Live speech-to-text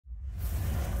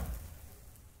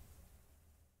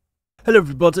Hello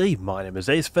everybody, my name is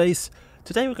Aceface.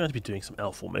 Today we're going to be doing some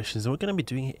L4 missions and we're going to be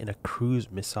doing it in a cruise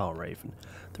missile Raven.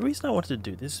 The reason I wanted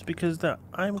to do this is because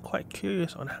I'm quite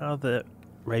curious on how the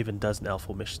Raven does in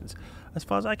L4 missions. As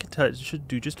far as I can tell, it should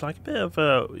do just like a bit of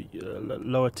a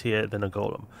lower tier than a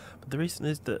Golem. But the reason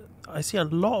is that I see a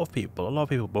lot of people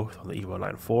both on the Evo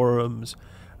Line forums,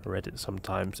 Reddit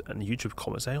sometimes, and YouTube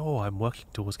comments saying, "Oh, I'm working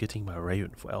towards getting my Raven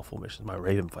for L4 missions, my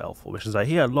Raven for L4 missions." I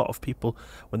hear a lot of people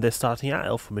when they're starting out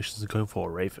L4 missions are going for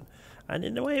a Raven, and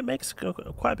in a way it makes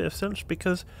quite a bit of sense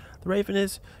because the Raven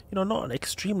is, not an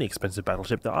extremely expensive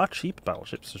battleship. There are cheap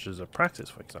battleships such as a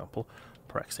Praxis, for example.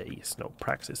 Praxis.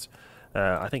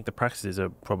 I think the Praxis is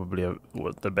probably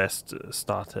the best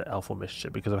starter L4 mission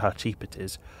ship because of how cheap it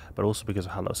is, but also because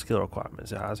of how low skill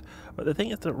requirements it has. But the thing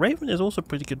is that Raven is also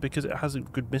pretty good because it has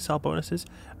good missile bonuses,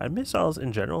 and missiles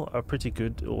in general are pretty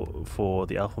good for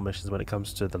the L4 missions when it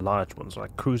comes to the large ones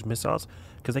like cruise missiles,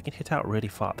 because they can hit out really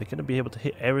far. They're going to be able to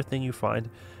hit everything you find.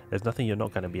 There's nothing you're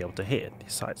not going to be able to hit at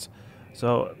these sites.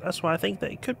 So that's why I think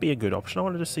that it could be a good option. I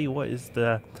wanted to see what is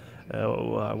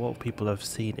what people have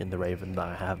seen in the Raven that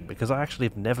I haven't, because I actually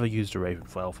have never used a Raven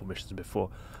for L4 missions before.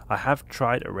 I have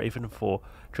tried a Raven for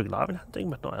Triglavian hunting,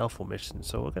 but not L4 missions,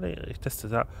 so we're going to test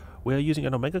this out. We're using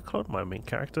an Omega clone, my main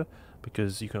character,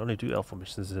 because you can only do L4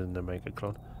 missions in an Omega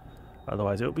clone.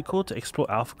 Otherwise, it would be cool to explore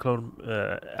Alpha clone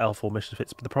L4 mission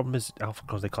fits, but the problem is Alpha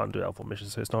clones, they can't do L4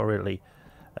 missions, so it's not really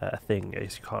a thing. You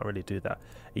can't really do that.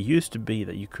 It used to be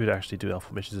that you could actually do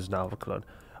L4 missions as an Alpha clone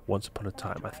once upon a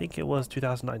time. I think it was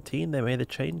 2019 they made the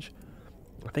change.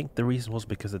 I think the reason was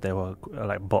because they were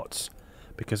like bots,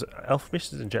 because Alpha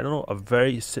missions in general are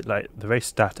they're very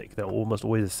static. They're almost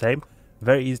always the same,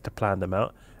 very easy to plan them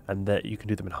out, and that you can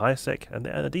do them in high sec and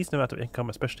a decent amount of income,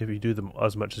 especially if you do them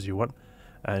as much as you want,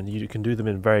 and you can do them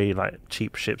in very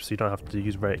cheap ships, so you don't have to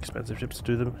use very expensive ships to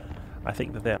do them. I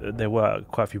think that there were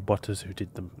quite a few botters who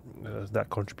did them, that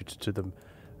contributed to them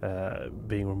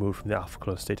being removed from the Alpha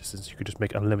clone status, since you could just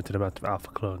make unlimited amount of Alpha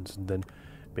clones and then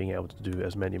being able to do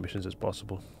as many missions as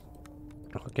possible.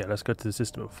 Okay, let's go to the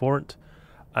system of Forent.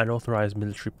 Unauthorized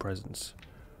military presence.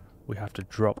 We have to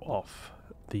drop off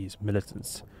these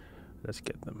militants. Let's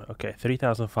get them. Okay,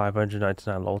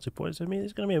 3,599 loyalty points. I mean,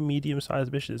 it's going to be a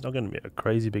medium-sized mission. It's not going to be a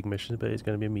crazy big mission, but it's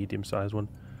going to be a medium-sized one.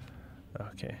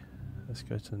 Okay, let's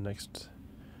go to the next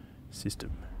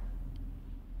system.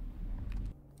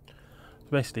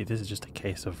 Basically, this is just a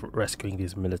case of rescuing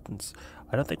these militants.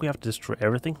 I don't think we have to destroy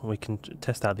everything. We can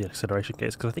test out the acceleration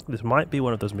gates, because I think this might be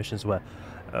one of those missions where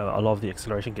a lot of the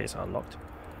acceleration gates are unlocked.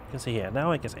 You can see here,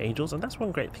 now it gets angels, and that's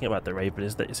one great thing about the Raven,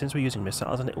 is that since we're using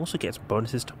missiles, and it also gets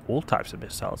bonuses to all types of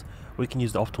missiles, we can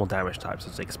use the optimal damage types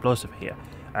as explosive here,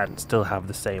 and still have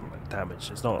the same damage.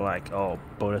 It's not like, oh,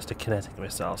 bonus to kinetic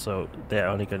missiles, so they're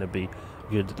only going to be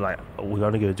good, we're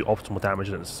only going to do optimal damage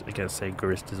against, say,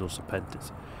 Guristas or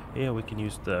Serpentis. Here we can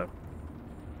use the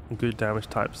good damage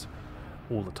types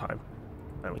all the time,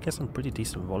 and we get some pretty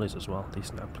decent volleys as well.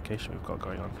 Decent application we've got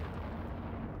going on.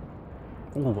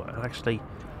 Oh, and actually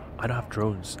I don't have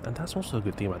drones, and that's also a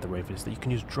good thing about the Raven, is that you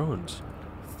can use drones.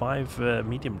 5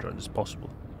 medium drones is possible.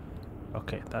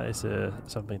 Okay, that is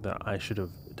something that I should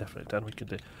have definitely done. We could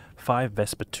do 5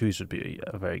 Vespa IIs would be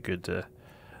a very good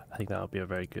I think that would be a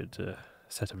very good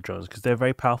set of drones, because they're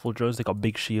very powerful drones. They got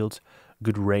big shields,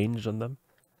 good range on them.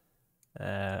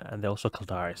 And they're also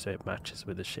Caldari, so it matches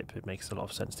with the ship. It makes a lot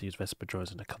of sense to use Vespa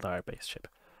drones in a Caldari-based ship.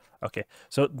 Okay,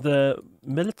 so the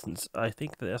militants, I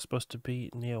think they're supposed to be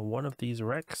near one of these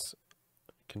wrecks.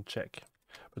 I can check.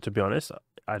 But to be honest,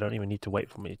 I don't even need to wait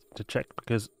for me to check,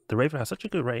 because the Raven has such a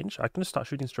good range, I can just start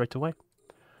shooting straight away.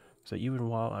 So even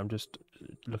while I'm just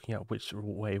looking at which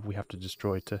wave we have to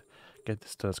destroy to get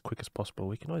this done as quick as possible,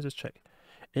 we can always just check.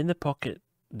 In the pocket,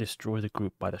 destroy the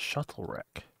group by the shuttle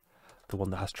wreck. The one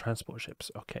that has transport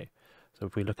ships. Okay, so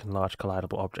if we look in large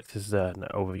collidable objects, this is an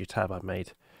overview tab I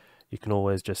made. You can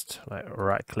always just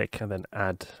right click and then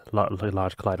add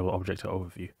large collidable object to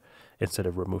overview instead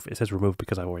of remove. It says remove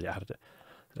because I've already added it.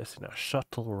 Let's see now.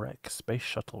 Shuttle wreck, space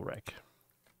shuttle wreck.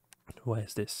 Where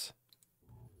is this?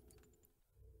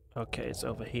 Okay, it's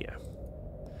over here.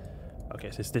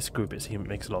 Okay, so it's this group. It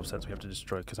makes a lot of sense. We have to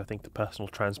destroy, because I think the personal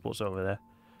transport's over there.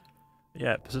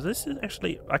 Yeah, so this is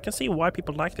actually, I can see why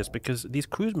people like this, because these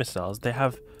cruise missiles, they're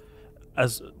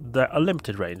a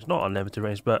limited range, not unlimited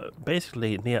range, but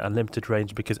basically near unlimited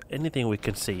range, because anything we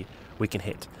can see, we can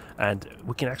hit, and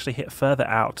we can actually hit further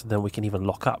out than we can even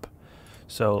lock up.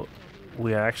 So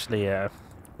we are actually,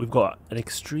 we've got an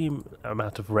extreme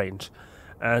amount of range,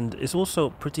 And it's also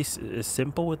pretty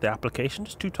simple with the application,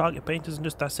 just 2 target painters and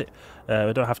just that's it.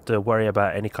 We don't have to worry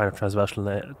about any kind of transversal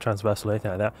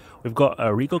anything like that. We've got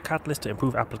a Rigor catalyst to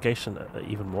improve application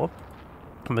even more.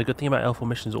 And the good thing about L4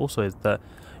 missions also is that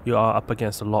you are up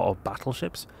against a lot of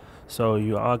battleships, so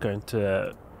you are going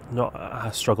to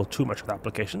not struggle too much with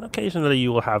application. Occasionally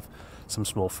you will have some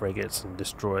small frigates and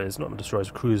destroyers, not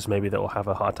destroyers, cruisers maybe, that will have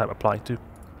a hard time applying to.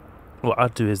 What I'll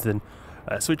do is then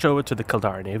switch over to the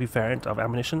Caldari Navy variant of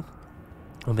ammunition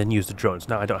and then use the drones.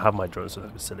 Now I don't have my drones, so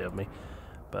that's silly of me,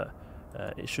 but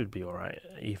it should be alright,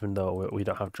 even though we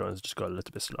don't have drones, just go a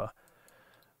little bit slower.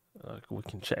 We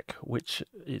can check which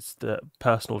is the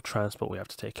personal transport we have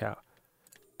to take out.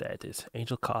 There it is,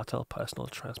 Angel Cartel personal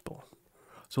transport.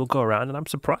 So we'll go around, and I'm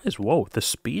surprised, whoa, the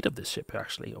speed of this ship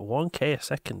actually, 1k a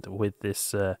second with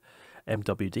this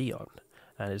MWD on,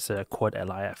 and it's a quad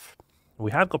LIF.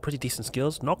 We have got pretty decent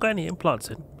skills, not got any implants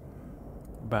in,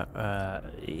 but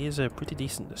it is a pretty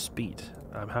decent speed.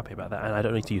 I'm happy about that, and I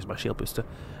don't need to use my shield booster.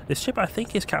 This ship I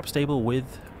think is cap stable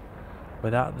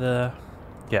without the...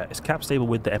 Yeah, it's cap stable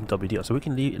with the MWD, so we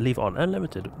can leave on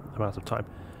unlimited amount of time.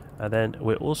 And then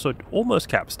we're also almost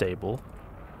cap stable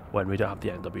when we don't have the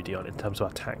MWD on in terms of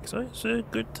our tank. So it's a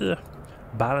good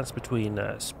balance between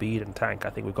speed and tank. I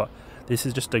think we've got... This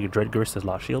is just a Guristas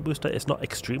large shield booster. It's not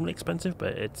extremely expensive,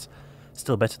 but it's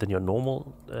still better than your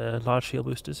normal large shield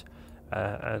boosters.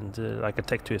 And like a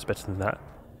Tech 2 is better than that.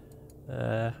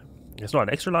 It's not an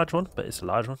extra large one, but it's a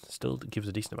large one. Still gives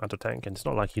a decent amount of tank, and it's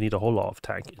not like you need a whole lot of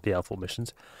tank in the L4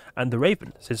 missions. And the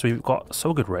Raven, since we've got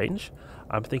so good range,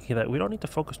 I'm thinking that we don't need to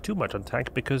focus too much on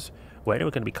tank, because we're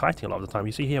anyway going to be kiting a lot of the time.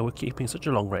 You see here, we're keeping such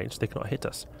a long range, they cannot hit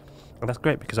us. And that's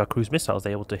great, because our cruise missiles,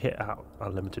 they're able to hit our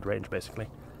unlimited range, basically.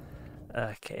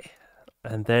 Okay.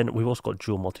 And then we've also got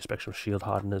dual multispectrum shield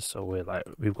hardeners, so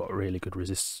we've got really good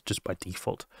resists just by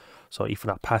default. So even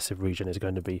our passive region is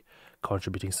going to be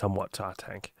contributing somewhat to our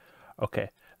tank.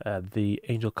 Okay, the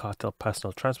Angel Cartel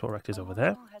personal transport rector is over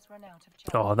there.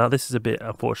 Oh, now this is a bit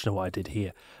unfortunate what I did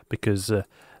here, because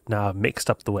now I've mixed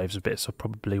up the waves a bit, so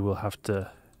probably we'll have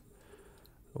to...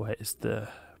 Where is the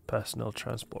personal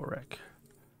transport wreck?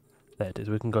 There it is,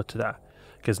 we can go to that.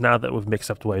 Because now that we've mixed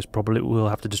up the waves, probably we'll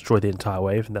have to destroy the entire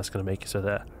wave, and that's going to make it so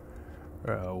that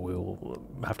we'll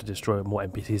have to destroy more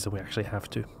NPCs than we actually have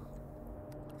to.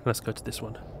 Let's go to this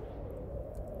one.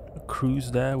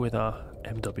 Cruise there with our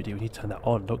MWD. We need to turn that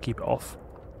on, don't keep it off.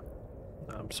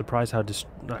 I'm surprised how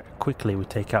quickly we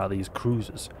take out these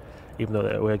cruisers. Even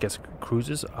though we're against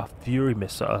cruisers, our Fury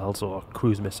missiles or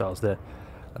cruise missiles, they're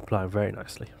applying very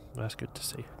nicely. That's good to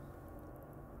see.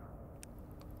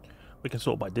 We can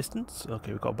sort by distance.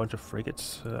 Okay, we've got a bunch of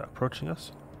frigates approaching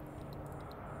us.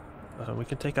 We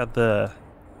can take out the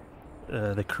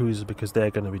cruisers because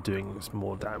they're going to be doing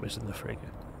more damage than the frigate.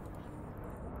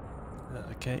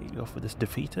 Okay, go for this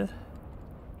defeater.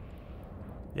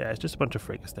 Yeah, it's just a bunch of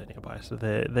frigates there nearby. So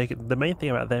the main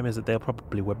thing about them is that they'll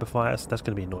probably webify us. That's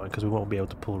going to be annoying because we won't be able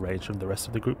to pull range from the rest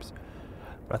of the groups.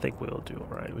 But I think we'll do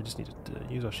alright. We just need to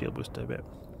use our shield booster a bit.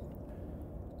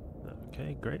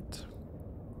 Okay, great.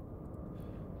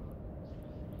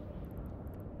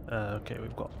 Okay,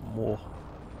 we've got more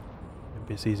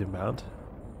NPCs inbound.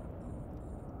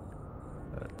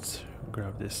 Let's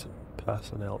grab this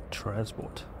personnel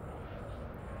transport.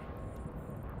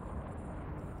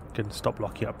 Can stop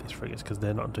locking up these frigates because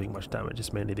they're not doing much damage.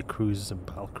 It's mainly the cruisers and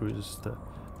battle cruisers, the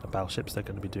battleships, they're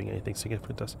going to be doing anything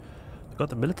significant to us. We've got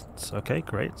the militants. Okay,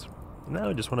 great. Now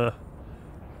we just want to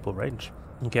pull range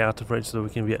and get out of range so that we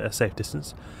can be at a safe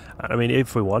distance. I mean,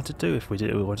 if we wanted to, if we did,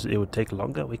 it would take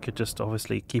longer. We could just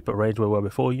obviously keep at range where we were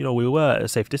before. You know, we were at a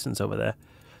safe distance over there,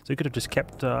 so we could have just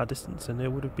kept our distance, and it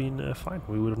would have been fine.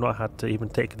 We would have not had to even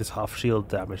take this half shield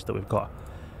damage that we've got.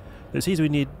 It says we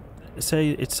need. It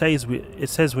says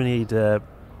we need 10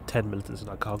 militants in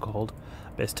our cargo hold,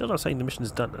 but it's still not saying the mission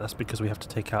is done. And that's because we have to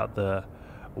take out the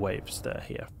waves that are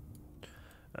here.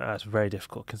 It's very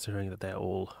difficult considering that they're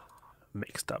all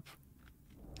mixed up.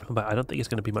 But I don't think it's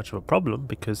going to be much of a problem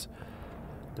because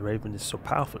the Raven is so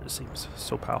powerful, it seems.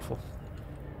 So powerful.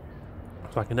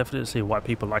 So I can definitely see why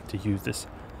people like to use this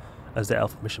as their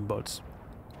Alpha mission boats.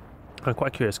 I'm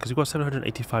quite curious because we've got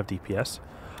 785 DPS.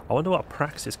 I wonder what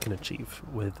Praxis can achieve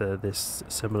with this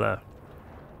similar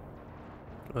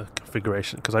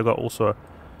configuration. Because I've got also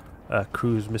a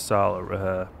cruise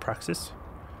missile Praxis.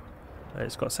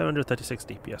 It's got 736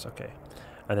 DPS, okay.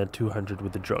 And then 200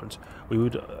 with the drones. We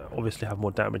would obviously have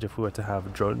more damage if we were to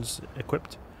have drones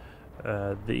equipped.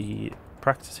 The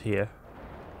Praxis here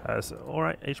has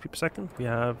alright HP per second. We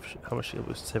have, how much shield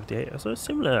boost? 78. So a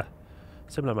similar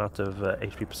amount of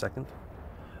HP per second.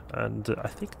 And I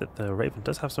think that the Raven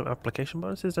does have some application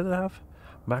bonuses, does it have?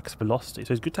 max velocity.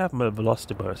 So it's good to have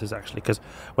velocity bonuses actually, because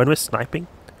when we're sniping,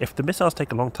 if the missiles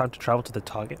take a long time to travel to the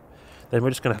target, then we're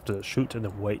just going to have to shoot and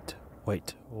then wait.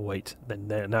 Then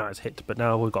now it's hit. But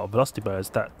now we've got a velocity bonus.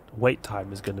 That wait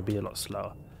time is going to be a lot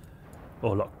slower,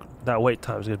 or that wait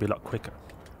time is going to be a lot quicker.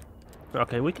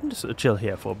 Okay, we can just chill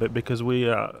here for a bit because we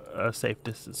are a safe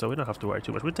distance, so we don't have to worry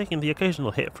too much. We're taking the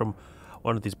occasional hit from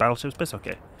one of these battleships, but it's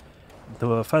okay.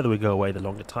 The further we go away, the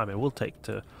longer time it will take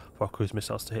for our cruise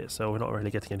missiles to hit, so we're not really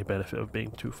getting any benefit of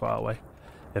being too far away.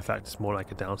 In fact, it's more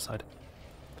like a downside.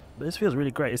 But this feels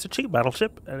really great. It's a cheap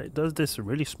battleship, and it does this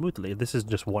really smoothly. This is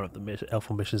just one of the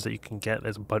L4 missions that you can get.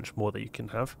 There's a bunch more that you can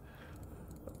have.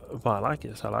 But I like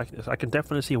this. I can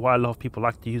definitely see why a lot of people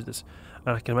like to use this.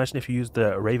 And I can imagine if you use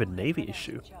the Raven Navy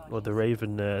issue, or the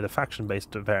Raven, the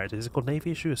faction-based variant. Is it called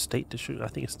Navy issue or State issue? I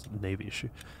think it's Navy issue.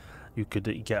 You could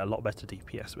get a lot better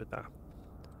DPS with that.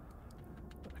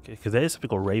 Okay, because there is something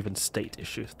called Raven State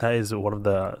issue. That is one of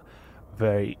the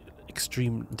very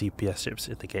extreme DPS ships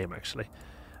in the game, actually.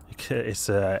 It's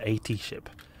a AT ship.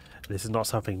 This is not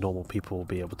something normal people will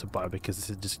be able to buy, because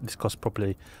this costs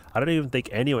probably, I don't even think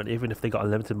anyone, even if they got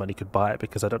unlimited money, could buy it,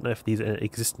 because I don't know if these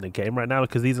exist in the game right now,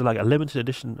 because these are like a limited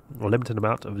edition, or limited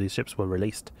amount of these ships were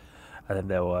released, and then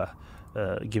they were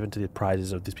given to the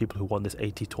prizes of these people who won this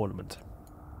AT tournament.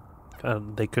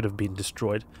 And they could have been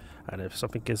destroyed, and if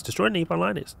something gets destroyed in EVE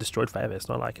Online, it's destroyed forever. It's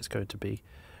not like it's going to be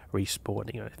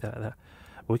respawning or anything like that.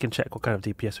 But we can check what kind of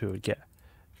DPS we would get.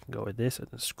 We can go with this and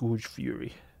the Scourge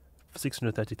Fury,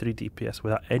 633 DPS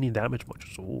without any damage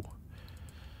modules. Ooh.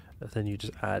 And then you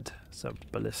just add some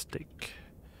ballistic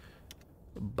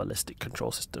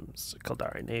control systems.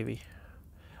 Caldari Navy,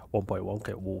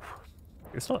 1.1k. Woof.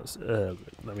 It's not.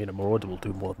 I mean, a Marauder will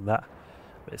do more than that,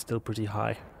 but it's still pretty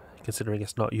high, considering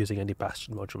it's not using any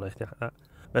Bastion module or anything like that.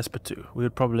 Vespa II. We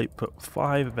would probably put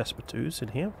 5 Vespa IIs in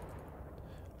here.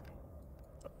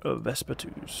 Vespa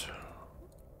IIs.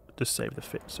 Just save the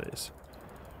fit, so it's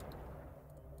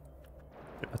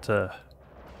at a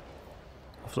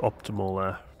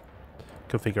optimal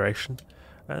configuration.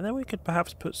 And then we could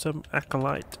perhaps put some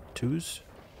Acolyte IIs.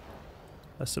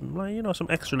 Some, some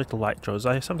extra little light drones.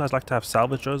 I sometimes like to have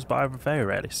salvage drones, but I very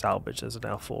rarely salvage as an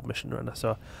L4 mission runner,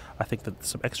 so I think that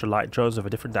some extra light drones of a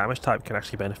different damage type can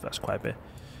actually benefit us quite a bit.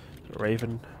 So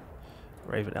Raven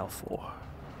L4.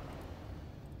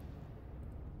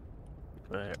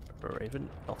 Raven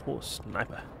L4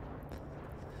 Sniper.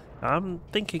 I'm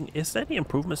thinking, is there any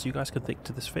improvements you guys can think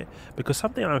to this fit? Because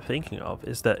something I'm thinking of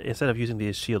is that instead of using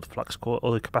these shield flux core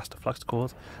or the capacitor flux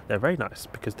cores, they're very nice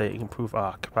because they improve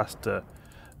our capacitor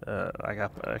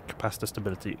capacitor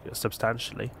stability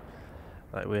substantially.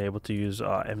 Like, we're able to use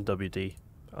our MWD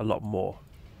a lot more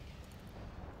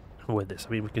with this.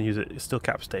 I mean, we can use it's still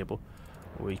cap stable.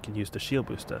 We can use the shield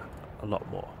booster a lot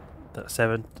more. That's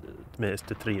 7 minutes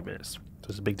to 3 minutes. So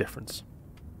it's a big difference.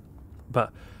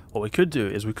 But what we could do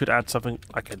is we could add something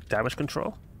like a damage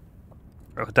control.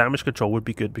 Damage control would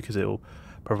be good because it will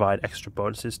provide extra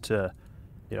bonuses to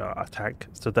our tank,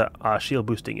 so that our shield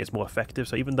boosting is more effective.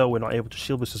 So even though we're not able to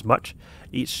shield boost as much,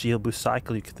 each shield boost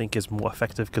cycle you can think is more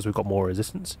effective because we've got more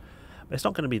resistance. But it's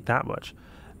not going to be that much.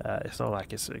 It's not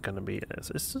like it's going to be it's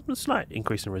a slight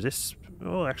increase in resist.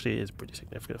 Well, actually, it is pretty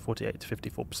significant, 48 to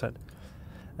 54%.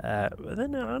 But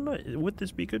then I don't know, would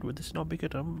this be good? Would this not be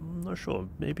good? I'm not sure.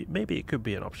 Maybe it could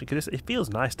be an option, because it feels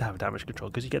nice to have damage control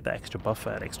because you get that extra buffer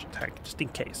and extra tank just in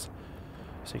case.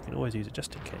 So you can always use it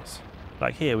just in case.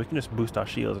 Like here, we can just boost our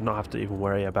shields and not have to even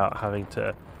worry about having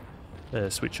to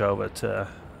switch over to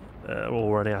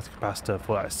or running out of capacitor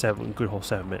for like good whole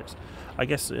 7 minutes. I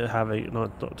guess having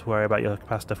not to worry about your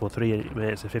capacitor for 3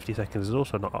 minutes and 50 seconds is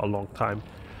also not a long time,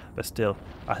 but still,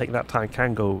 I think that time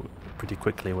can go pretty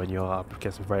quickly when you're up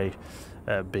against very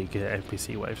big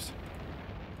NPC waves.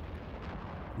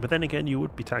 But then again, you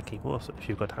would be tanking more if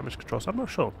you've got damage control, so I'm not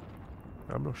sure.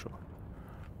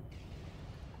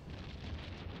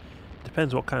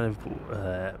 Depends what kind of,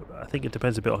 I think it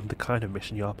depends a bit on the kind of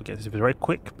mission you're up against. If it's a very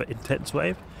quick but intense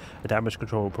wave, the damage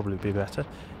control will probably be better.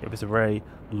 If it's a very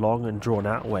long and drawn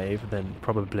out wave, then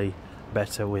probably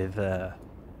better with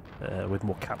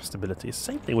more cap stability. It's the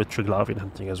same thing with Triglavian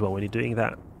hunting as well. When you're doing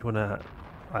that, you want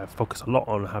to focus a lot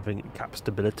on having cap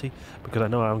stability, because I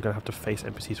know I'm going to have to face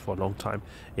NPCs for a long time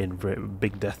in very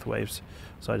big death waves.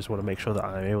 So I just want to make sure that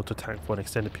I'm able to tank for an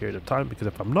extended period of time, because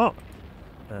if I'm not,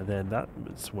 then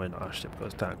that's when our ship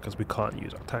goes down, because we can't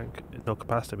use our tank. No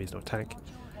capacitor means no tank,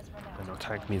 and no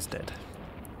tank means dead.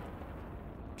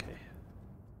 Okay.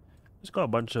 Just got a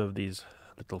bunch of these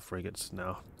little frigates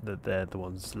now, that they're the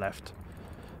ones left.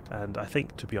 And I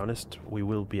think, to be honest, we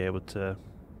will be able to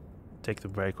take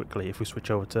them very quickly if we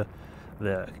switch over to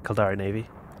the Caldari Navy.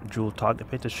 Because, like I said, we're not able to shield boost as much. dual target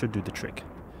painter should do the trick.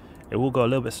 It will go a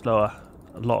little bit slower.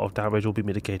 A lot of damage will be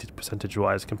mitigated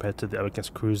percentage-wise compared to the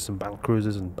against cruisers and battle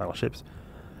cruisers and battleships,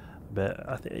 but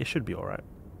I think it should be alright.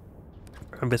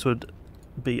 And this would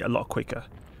be a lot quicker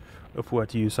if we were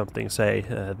to use something, say,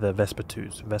 the Vespa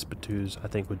IIs. Vespa IIs, I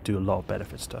think, would do a lot of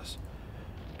benefits to us,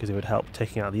 because it would help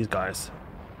taking out these guys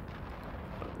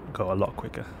go a lot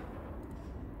quicker.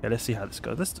 Yeah, let's see how this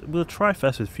goes. We'll try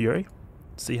first with Fury,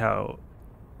 see how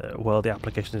well the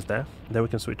application is there. Then we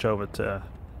can switch over to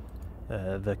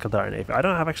the Caldari Navy. I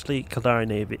don't have actually Caldari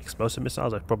Navy explosive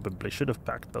missiles. I probably should have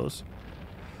packed those.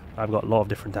 I've got a lot of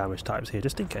different damage types here,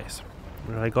 just in case.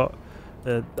 And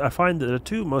I find that the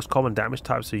two most common damage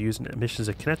types we use in missions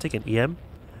are kinetic and EM,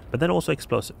 but then also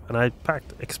explosive. And I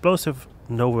packed explosive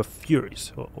Nova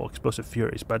Furies, or explosive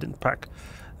Furies, but I didn't pack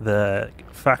the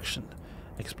faction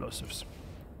explosives.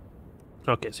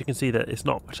 Okay, so you can see that it's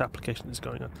not much application that's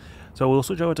going on. So we'll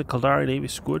switch over to Caldari Navy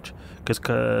Scourge,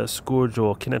 because Scourge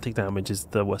or kinetic damage is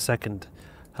the second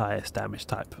highest damage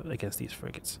type against these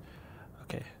frigates.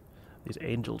 Okay, these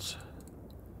angels.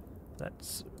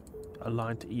 That's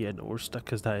aligned to EN Orsta,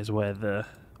 because that is where the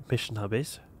mission hub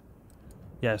is.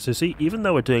 Yeah, so see, even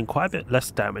though we're doing quite a bit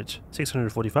less damage,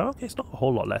 645, okay, it's not a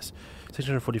whole lot less,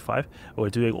 645, we're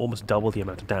doing almost double the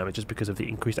amount of damage just because of the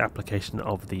increased application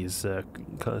of these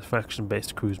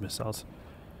faction-based cruise missiles.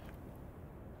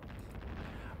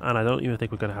 And I don't even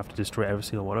think we're going to have to destroy every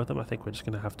single one of them. I think we're just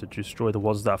going to have to destroy the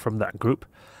ones that are from that group.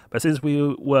 But since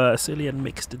we were silly and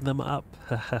mixed them up,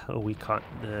 we can't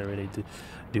really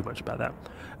do much about that.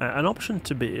 An option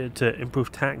to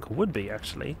improve tank would be,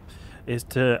 actually, is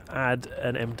to add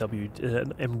an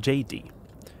MJD.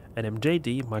 An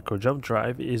MJD, micro jump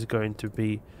drive, is going to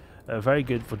be very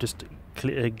good for just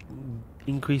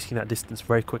increasing that distance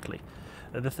very quickly.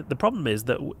 The problem is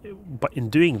that but in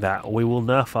doing that, we will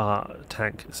nerf our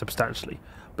tank substantially.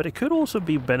 But it could also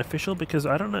be beneficial because,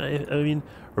 I don't know, I mean,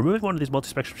 removing one of these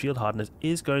multispectrum shield hardeners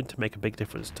is going to make a big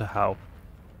difference to how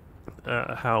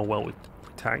well we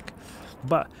tank.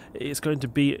 But it's going to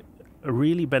be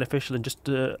really beneficial in just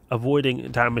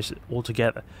avoiding damage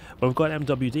altogether. When we've got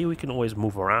MWD, we can always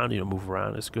move around. Move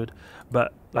around is good.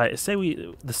 But like, say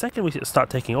the second we start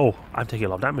taking, I'm taking a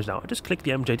lot of damage now, I just click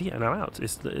the MJD and I'm out.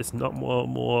 It's not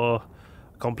more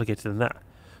complicated than that.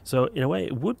 So in a way,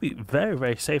 it would be very,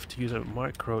 very safe to use a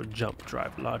micro jump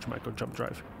drive, large micro jump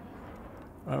drive.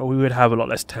 We would have a lot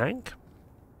less tank,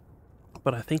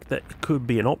 but I think that it could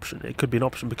be an option. It could be an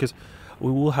option because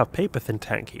we will have paper thin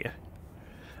tank here.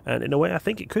 And in a way, I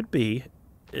think it could be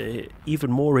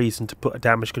even more reason to put a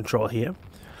damage control here,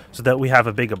 so that we have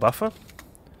a bigger buffer.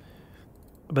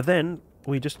 But then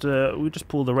we just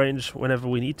pull the range whenever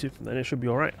we need to, and it should be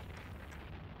all right.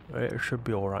 It should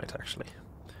be all right, actually.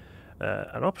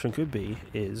 An option could be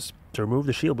is to remove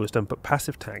the shield boost and put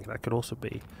passive tank. That could also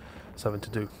be something to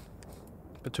do.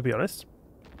 But to be honest,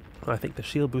 I think the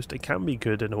shield booster can be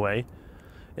good in a way,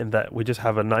 in that we just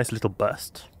have a nice little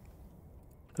burst.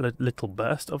 Little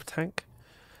burst of tank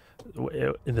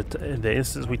in the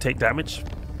instance we take damage,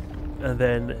 and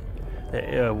then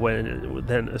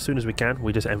as soon as we can,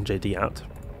 we just MJD out.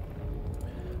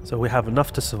 So we have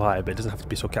enough to survive, but it doesn't have to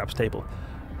be so cap stable.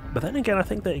 But then again, I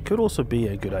think that it could also be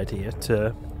a good idea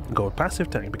to go with passive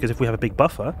tank, because if we have a big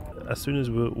buffer, as soon as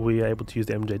we are able to use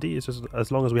the MJD, it's just as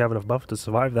long as we have enough buffer to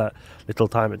survive that little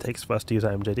time it takes for us to use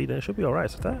our MJD, then it should be alright.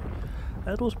 So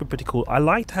that'd also be pretty cool. I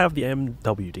like to have the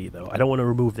MWD though. I don't want to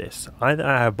remove this. Either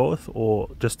I have both or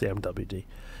just the MWD,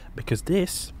 because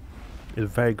this is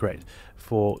very great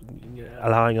for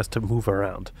allowing us to move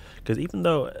around. Because even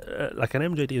though like an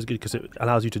MJD is good because it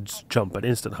allows you to just jump an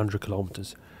instant 100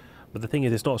 kilometers, but the thing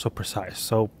is, it's not so precise.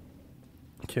 So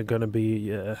you're going to be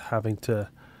having to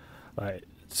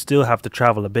still have to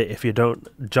travel a bit if you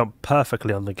don't jump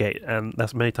perfectly on the gate, and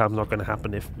that's many times not going to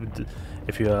happen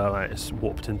if you're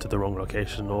warped into the wrong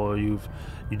location, or you're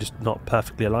just not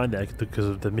perfectly aligned there because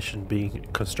of the mission being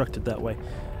constructed that way.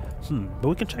 But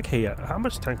we can check here. How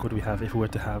much tank would we have if we were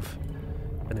to have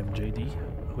an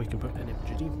MJD? We can put an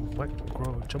MJD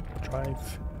micro jump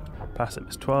drive. Passive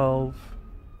is 12.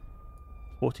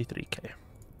 43k.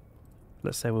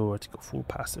 Let's say we were to go full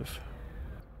passive.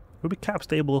 We'll be cap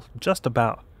stable just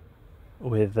about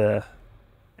with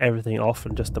everything off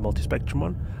and just the multispectrum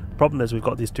one. Problem is, we've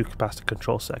got these two capacitor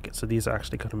control circuits, so these are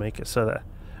actually going to make it so that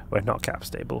we're not cap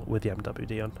stable with the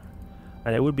MWD on.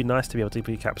 And it would be nice to be able to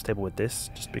be cap stable with this,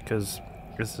 just because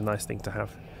this is a nice thing to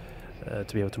have,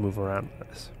 to be able to move around like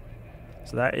this.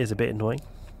 So that is a bit annoying.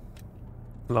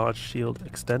 Large shield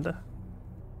extender,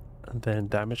 and then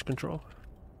damage control.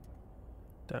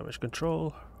 Damage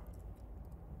control.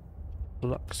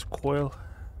 Flux coil,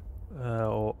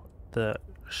 or the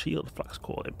shield Flux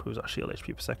Coil improves our shield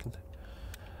HP per second.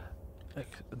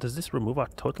 Does this remove our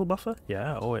total buffer?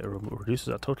 Yeah, oh, it reduces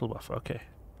our total buffer, okay.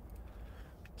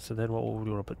 So then what would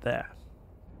we want to put there?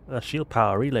 Shield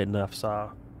power relay nerfs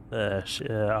our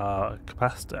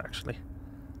capacitor, actually.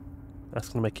 That's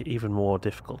going to make it even more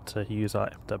difficult to use our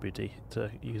MWD.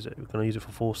 To use it, we're going to use it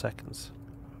for 4 seconds.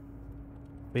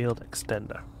 Field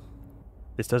extender.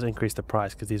 This does increase the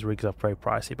price because these rigs are very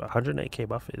pricey, but 108k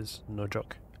buff is no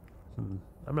joke.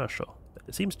 I'm not sure.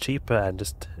 It seems cheaper and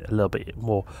just a little bit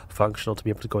more functional to be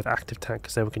able to go with active tank,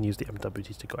 because then we can use the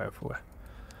MWD to go everywhere.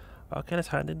 Okay, let's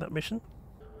hand in that mission.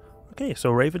 Okay,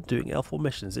 so Raven doing L4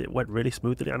 missions, it went really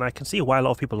smoothly, and I can see why a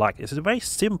lot of people like it. It's a very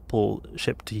simple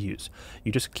ship to use.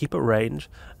 You just keep at range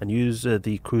and use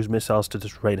the cruise missiles to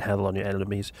just rain hell on your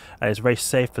enemies. And it's very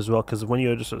safe as well, because when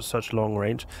you're just at such long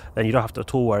range, then you don't have to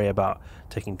at all worry about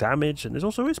taking damage. And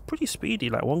it's pretty speedy,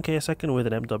 like 1k a second with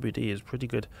an MWD is pretty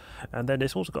good. And then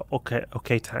it's also got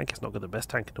okay tank. It's not got the best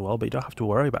tank in the world, but you don't have to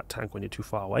worry about tank when you're too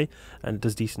far away. And it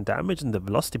does decent damage, and the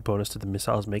velocity bonus to the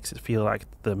missiles makes it feel like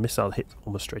the missile hits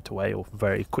almost straight away, or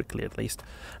very quickly at least.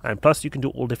 And plus you can do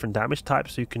all different damage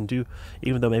types, so you can do,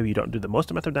 even though maybe you don't do the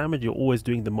most amount of damage, you're always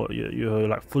doing the you're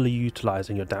like fully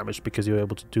utilizing your damage, because you're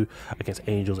able to do against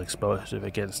Angels explosive,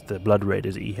 against the Blood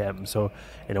Raiders EM. So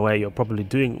in a way you're probably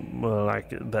doing like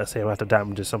the same amount of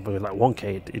damage as something with like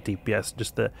 1k DPS,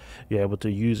 just that you're able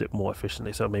to use it more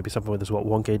efficiently. So maybe something with this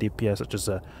 1k DPS, such as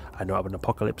I know of an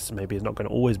Apocalypse, maybe is not going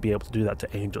to always be able to do that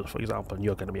to Angels, for example, and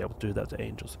you're going to be able to do that to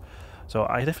Angels. So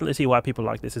I definitely see why people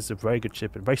like this. It's a very good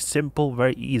ship and very simple,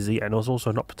 very easy, and it's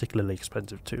also not particularly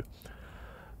expensive too.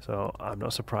 So I'm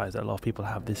not surprised that a lot of people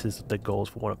have this as the goals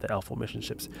for one of the L4 mission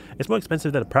ships. It's more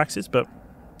expensive than a Praxis, but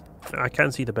I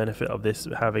can see the benefit of this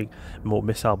having more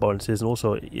missile bonuses, and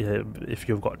also if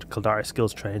you've got Caldari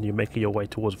skills trained, you're making your way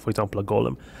towards, for example, a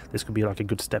Golem. This could be like a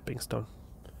good stepping stone.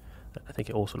 I think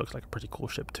it also looks like a pretty cool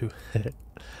ship too. So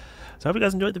I hope you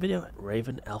guys enjoyed the video.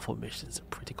 Raven L4 missions, a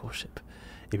pretty cool ship.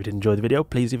 If you did enjoy the video,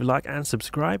 please leave a like and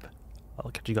subscribe.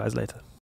 I'll catch you guys later.